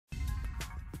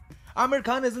Aamir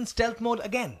Khan is in stealth mode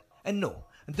again. And no,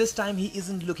 this time he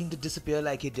isn't looking to disappear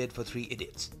like he did for Three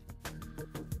Idiots.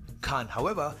 Khan,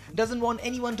 however, doesn't want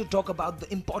anyone to talk about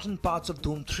the important parts of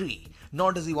Dhoom 3,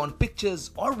 nor does he want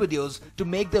pictures or videos to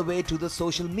make their way to the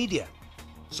social media.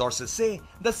 Sources say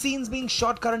the scenes being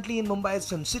shot currently in Mumbai's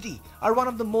Film City are one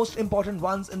of the most important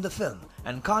ones in the film,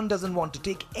 and Khan doesn't want to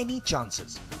take any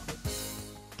chances.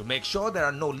 To make sure there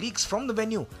are no leaks from the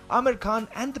venue, Aamir Khan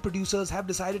and the producers have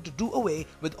decided to do away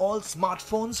with all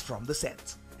smartphones from the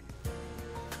sets.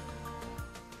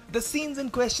 The scenes in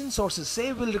question, sources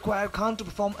say, will require Khan to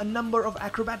perform a number of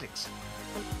acrobatics,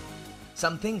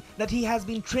 something that he has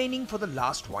been training for the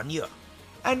last 1 year.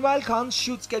 And while Khan's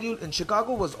shoot schedule in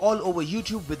Chicago was all over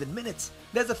YouTube within minutes,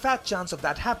 there's a fat chance of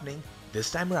that happening this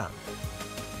time around.